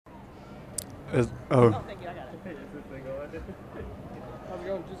Oh, Thank you. I got it. How's it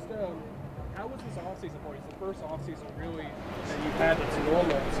going? Just how was this offseason for you? It's the first offseason really that you've had that's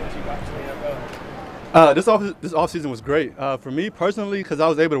normal since you got to the NFL. this off season was great for me personally because I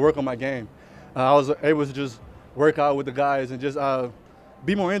was able to work on my game. I was able to just work out with the guys and just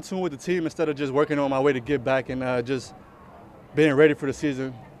be more in tune with the team instead of just working on my way to get back and just being ready for the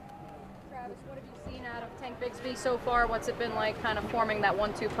season. Travis, what have you seen out of Tank Bigsby so far? What's it been like kind of forming that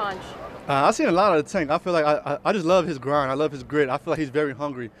 1-2 punch? I've seen a lot of the Tank. I feel like I just love his grind. I love his grit. I feel like he's very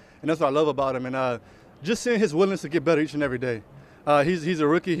hungry, and that's what I love about him. And just seeing his willingness to get better each and every day. He's a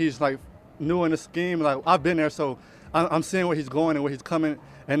rookie. He's like new in the scheme. Like I've been there, so I'm seeing where he's going and where he's coming,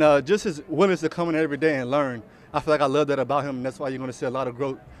 and just his willingness to come in every day and learn. I feel like I love that about him, and that's why you're going to see a lot of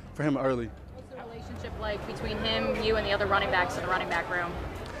growth for him early. What's the relationship like between him, you, and the other running backs in the running back room?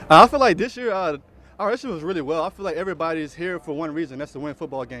 I feel like this year our relationship was really well. I feel like everybody's here for one reason, that's to win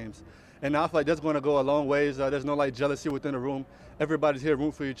football games. And I feel like that's going to go a long ways. There's no like jealousy within the room. Everybody's here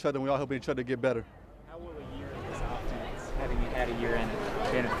rooting for each other, and we all helping each other get better. How will a year in this offense, having had a year in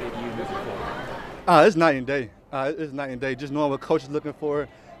it, benefit you moving forward? It's night and day. It's night and day. Just knowing what coach is looking for,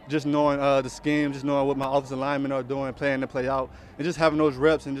 just knowing the scheme, just knowing what my offensive linemen are doing, playing to play out, and just having those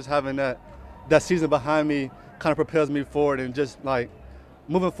reps and just having that season behind me kind of propels me forward and just like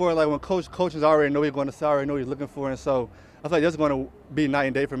moving forward. Like when coaches already know what he's going to say, already know what he's looking for, and so I feel like that's going to be night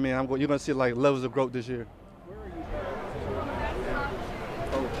and day for me. And you're going to see like levels of growth this year.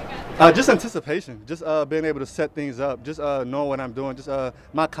 Just anticipation, just being able to set things up, just knowing what I'm doing, just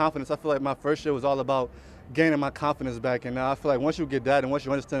my confidence. I feel like my first year was all about gaining my confidence back, and I feel like once you get that and once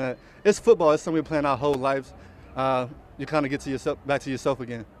you understand that it's football, it's something we're playing our whole lives, you kind of get to back to yourself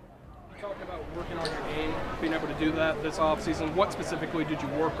again. You talked about working on your game, being able to do that this offseason. What specifically did you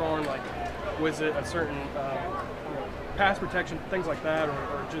work on? Like, was it a certain pass protection, things like that,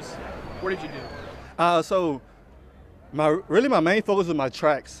 or just what did you do? So my main focus was my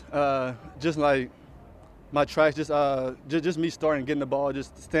tracks, just like my tracks, just me starting, getting the ball,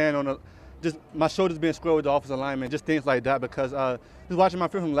 just staying on just my shoulders being square with the offensive lineman, just things like that. Because just watching my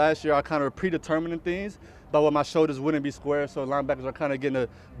film from last year, I kind of predetermining things about what my shoulders wouldn't be square, so linebackers are kind of getting a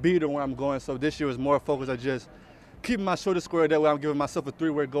beat on where I'm going. So this year was more focused on just keeping my shoulders square. That way I'm giving myself a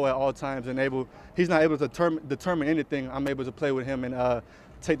three-way go at all times, and he's not able to determine anything. I'm able to play with him and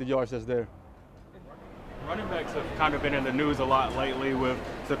take the yards that's there. Running backs have kind of been in the news a lot lately with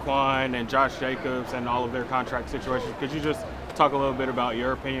Zaquan and Josh Jacobs and all of their contract situations. Could you just talk a little bit about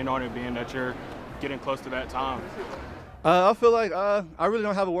your opinion on it, being that you're getting close to that time? I feel like I really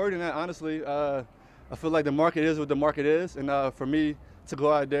don't have a word in that, honestly. I feel like the market is what the market is, and for me to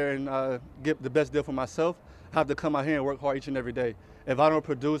go out there and get the best deal for myself, I have to come out here and work hard each and every day. If I don't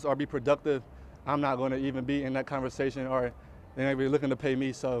produce or be productive, I'm not going to even be in that conversation, or they're not really looking to pay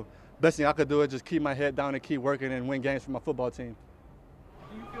me. So best thing I could do is just keep my head down and keep working and win games for my football team.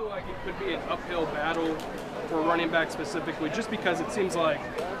 Do you feel like it could be an uphill battle for running back specifically, just because it seems like,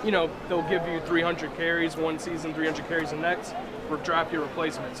 they'll give you 300 carries one season, 300 carries the next, or draft your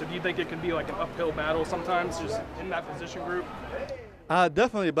replacement. So do you think it could be like an uphill battle sometimes just in that position group?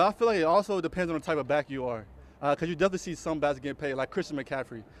 Definitely, but I feel like it also depends on the type of back you are. Because you definitely see some backs getting paid, like Christian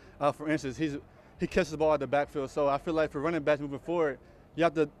McCaffrey, for instance. He catches the ball at the backfield. So I feel like for running backs moving forward, you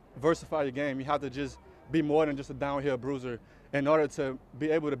have to diversify your game. You have to just be more than just a downhill bruiser in order to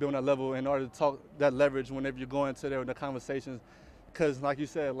be able to be on that level, in order to talk that leverage whenever you go into there in the conversations. Because like you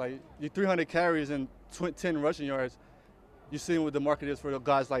said, like you 300 carries and 10 rushing yards, you see what the market is for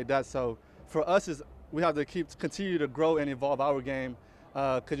guys like that. So for us, we have to continue to grow and evolve our game,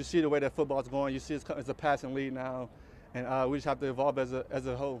 because you see the way that football's going. You see it's a passing lead now, and we just have to evolve as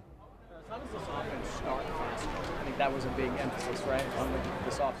a whole. How does this offense start faster? I think that was a big emphasis, right, on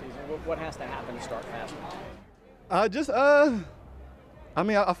this offseason. What has to happen to start faster? I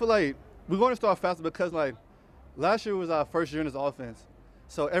feel like we're going to start faster because, like, last year was our first year in this offense.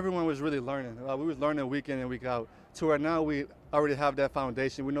 So everyone was really learning. We was learning week in and week out. To where now we already have that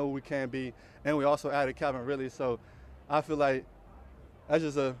foundation. We know who we can be, and we also added Calvin Ridley. So I feel like that's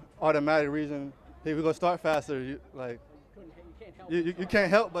just an automatic reason. Hey, we're going to start faster. You can't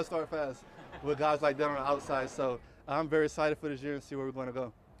help but start fast with guys like that on the outside. So I'm very excited for this year and see where we're going to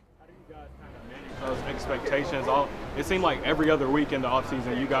go. How do you guys kind of manage those expectations? It seemed like every other week in the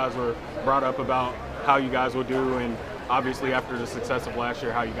offseason you guys were brought up about how you guys will do, and obviously after the success of last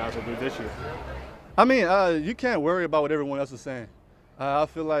year, how you guys will do this year. I mean, you can't worry about what everyone else is saying. I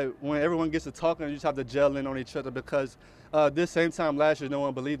feel like when everyone gets to talking, you just have to gel in on each other, because this same time last year, no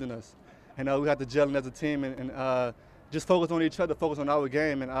one believed in us. And we had to gel in as a team and just focus on each other, focus on our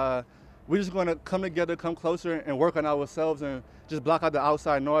game. And we're just going to come together, come closer, and work on ourselves and just block out the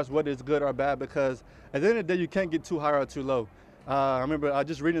outside noise, whether it's good or bad, because at the end of the day, you can't get too high or too low. I remember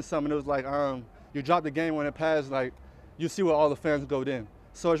just reading something, it was like, you drop the game when it passed, like, you see where all the fans go in.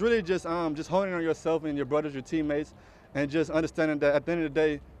 So it's really just honing on yourself and your brothers, your teammates, and just understanding that at the end of the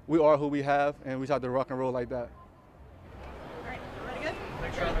day, we are who we have, and we just have to rock and roll like that. All right, very good.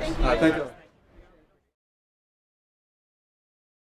 Thanks, Travis. Thank you. Thank you.